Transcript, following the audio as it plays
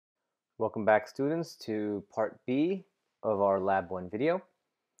Welcome back, students, to part B of our Lab 1 video.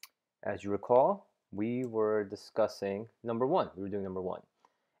 As you recall, we were discussing number 1. We were doing number 1.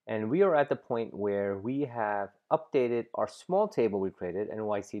 And we are at the point where we have updated our small table we created,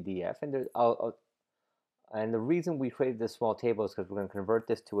 NYCDF. And the reason we created this small table is because we're going to convert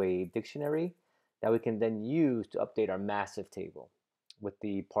this to a dictionary that we can then use to update our massive table with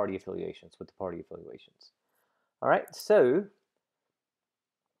the party affiliations, All right, so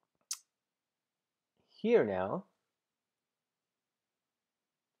here now,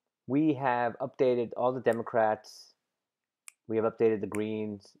 we have updated all the Democrats. We have updated the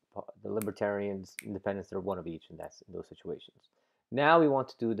Greens, the Libertarians, Independents. They're one of each, and that's in those situations. Now we want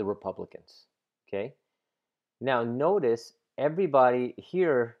to do the Republicans. Okay. Now notice everybody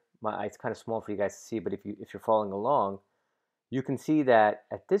here. It's kind of small for you guys to see, but if you're following along, you can see that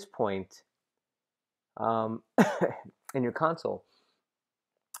at this point, in your console,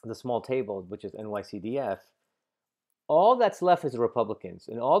 the small table, which is NYCDF, all that's left is the Republicans,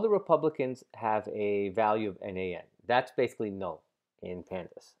 and all the Republicans have a value of NAN. That's basically null in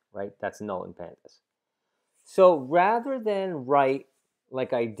Pandas, right? That's null in Pandas. So rather than write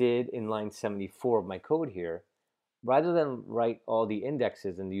like I did in line 74 of my code here, rather than write all the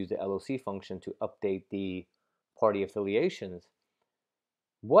indexes and use the LOC function to update the party affiliations,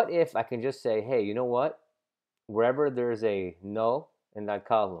 what if I can just say, hey, you know what? Wherever there's a null in that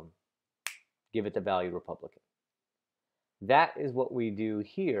column, give it the value Republican. That is what we do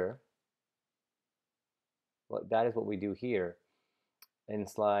here. Well, that is what we do here in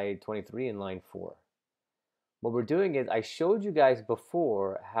slide 23 in line 4. What we're doing is I showed you guys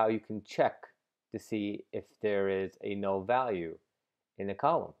before how you can check to see if there is a null value in a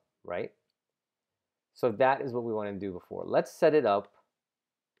column, right? So that is what we want to do before. Let's set it up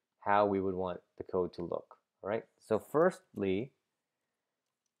how we would want the code to look, all right? So firstly,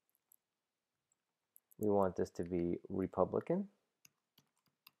 we want this to be Republican.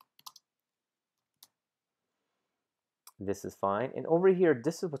 This is fine. And over here,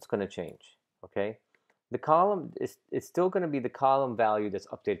 this is what's going to change, okay? The column is still going to be the column value that's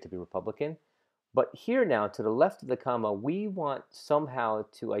updated to be Republican. But here now, to the left of the comma, we want somehow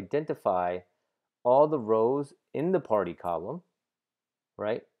to identify all the rows in the party column,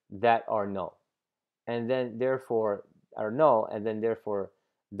 right, that are null. And then therefore are null, and then therefore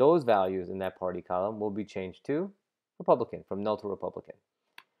those values in that party column will be changed to Republican, from null to Republican.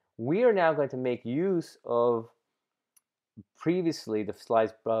 We are now going to make use of previously the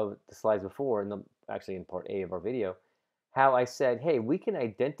slides before, actually in part A of our video, how I said, hey, we can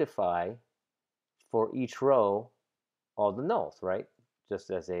identify for each row all the nulls, right?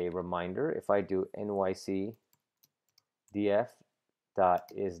 Just as a reminder, if I do nyc df dot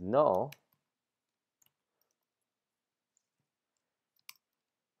is null,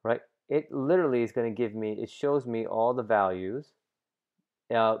 right? It literally is going to give me, it shows me all the values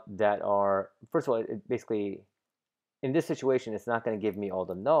that are, first of all, it basically, in this situation, it's not going to give me all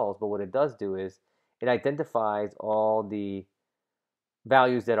the nulls, but what it does do is it identifies all the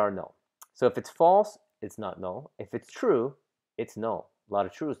values that are null. So if it's false, it's not null. If it's true, it's null. A lot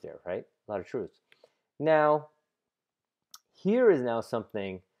of truths there, right? A lot of truths. Now, here is now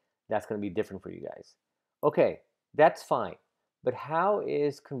something that's going to be different for you guys. Okay, that's fine. But how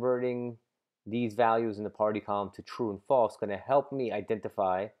is converting these values in the party column to true and false going to help me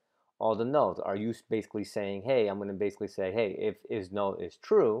identify all the nulls? Are you basically saying, hey, I'm going to basically say, hey, if is null is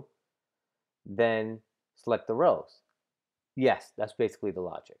true, then select the rows? Yes, that's basically the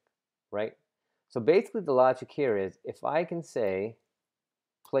logic, right? So basically the logic here is if I can say,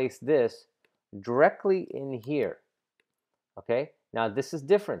 place this directly in here, okay? Now this is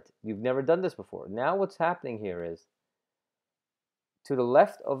different. You've never done this before. Now what's happening here is to the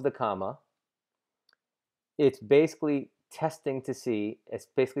left of the comma, it's basically testing to see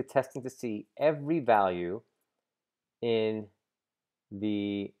every value in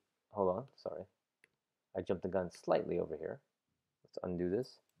the, hold on, sorry. I jumped the gun slightly over here. Let's undo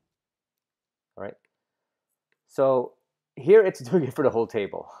this. All right. So here it's doing it for the whole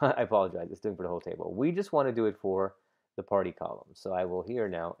table. I apologize. It's doing it for the whole table. We just want to do it for the party column. So I will here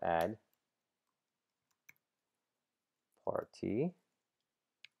now add party.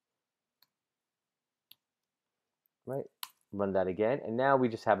 Right. Run that again, and now we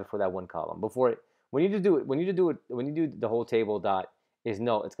just have it for that one column. When you do the whole table dot is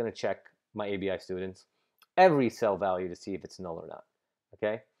null, it's going to check my ABI students every cell value to see if it's null or not.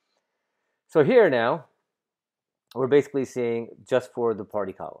 Okay. So here now, we're basically seeing just for the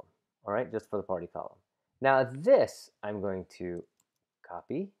party column. All right, just for the party column. Now this I'm going to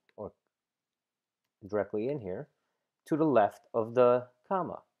copy or directly in here to the left of the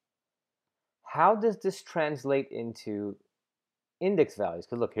comma. How does this translate into index values?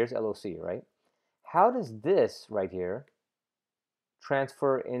 Because look, here's LOC, right? How does this right here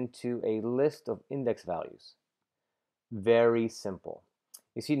transfer into a list of index values? Very simple.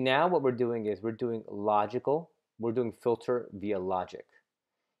 You see, now what we're doing is we're doing filter via logic.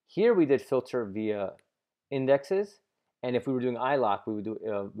 Here we did filter via indexes, and if we were doing iloc,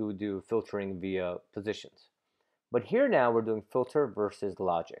 we would do filtering via positions. But here now we're doing filter versus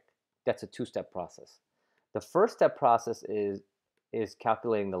logic. That's a two-step process. The first step process is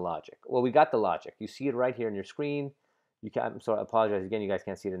calculating the logic. Well, we got the logic. You see it right here on your screen. I'm sorry, I apologize again. You guys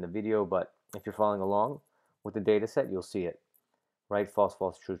can't see it in the video, but if you're following along with the data set, you'll see it. Right? False,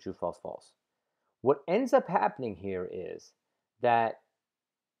 false, true, true, false, false. What ends up happening here is that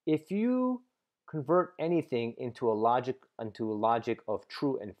if you convert anything into a logic of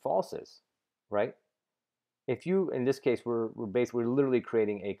true and falses, right? If you, in this case, we're literally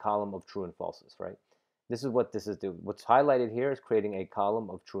creating a column of true and falses, right? This is what this is doing. What's highlighted here is creating a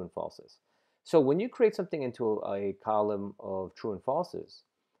column of true and falses. So when you create something into a column of true and falses,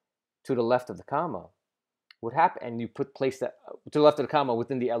 to the left of the comma, what happens, and you place that to the left of the comma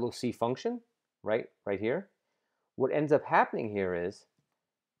within the LOC function, right here, what ends up happening here is,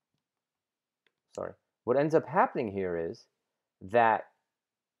 that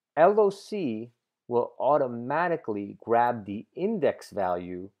LOC will automatically grab the index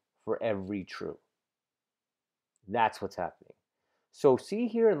value for every true. That's what's happening. So see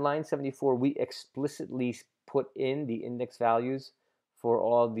here in line 74, we explicitly put in the index values for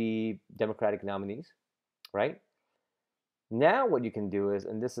all the Democratic nominees, right? Now what you can do is,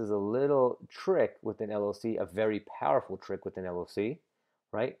 and this is a little trick within LOC, a very powerful trick within LOC,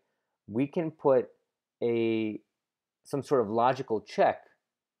 right? We can put some sort of logical check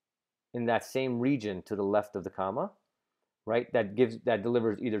in that same region to the left of the comma, right? That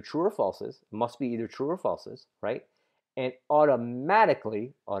delivers either true or falses. It must be either true or falses, right? And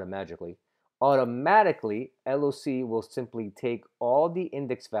automatically, LOC will simply take all the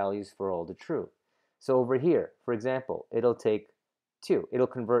index values for all the true. So over here, for example, it'll take 2. It'll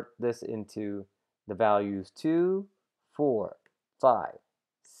convert this into the values 2, 4, 5,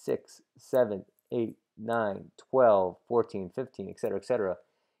 6, 7, 8, 9, 12, 14, 15, etc., etc.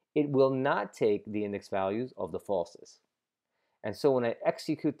 It will not take the index values of the falses. And so when I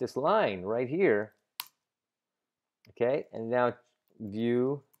execute this line right here, okay, and now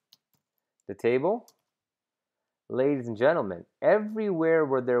view the table, ladies and gentlemen, everywhere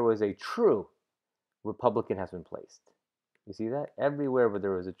where there was a true, Republican has been placed. You see that? Everywhere where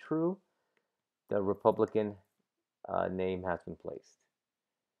there was a true, the Republican name has been placed.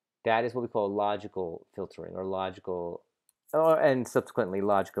 That is what we call logical filtering, or logical, and subsequently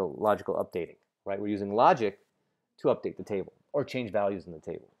logical updating, right? We're using logic to update the table or change values in the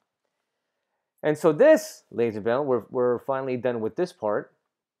table. And so this, ladies and gentlemen, we're finally done with this part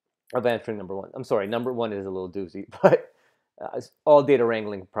of answering number 1. I'm sorry, number 1 is a little doozy, but all data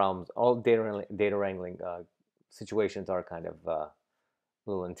wrangling problems, all data wrangling situations are kind of a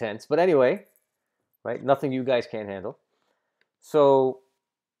little intense. But anyway, right, nothing you guys can't handle. So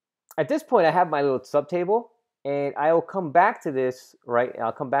at this point, I have my little subtable, and I will come back to this, right?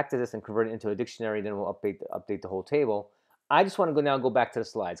 I'll come back to this and convert it into a dictionary, then we'll update the whole table. I just want to go back to the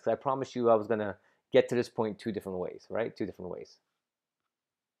slides, because I promised you I was going to get to this point 2 different ways, right? 2 different ways.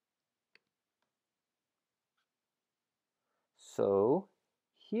 So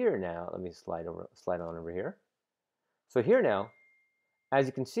here now, let me slide on over here. So here now, as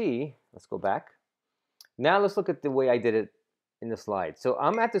you can see, let's go back. Now let's look at the way I did it in the slide. So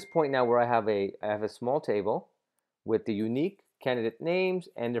I'm at this point now where I have a small table with the unique candidate names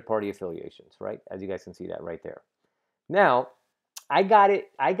and their party affiliations, right? As you guys can see that right there. Now, I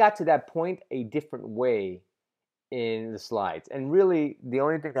got to that point a different way in the slides. And really, the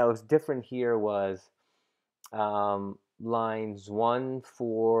only thing that was different here was lines 1,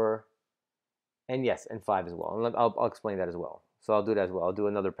 4, and yes, and 5 as well. And I'll explain that as well. So I'll do that as well. I'll do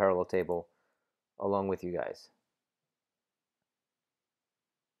another parallel table along with you guys.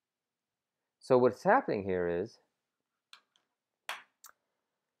 So what's happening here is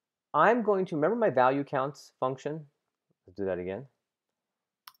I'm going to, remember my value counts function? Let's do that again.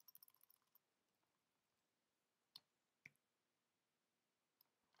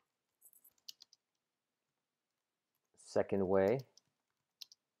 Second way,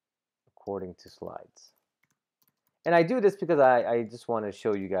 according to slides. And I do this because I just want to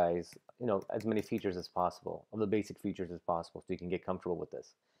show you guys, as many features as possible, of the basic features as possible, so you can get comfortable with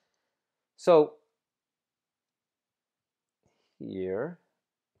this. So here,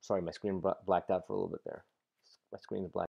 sorry, my screen blacked out for a little bit there. My screen is black.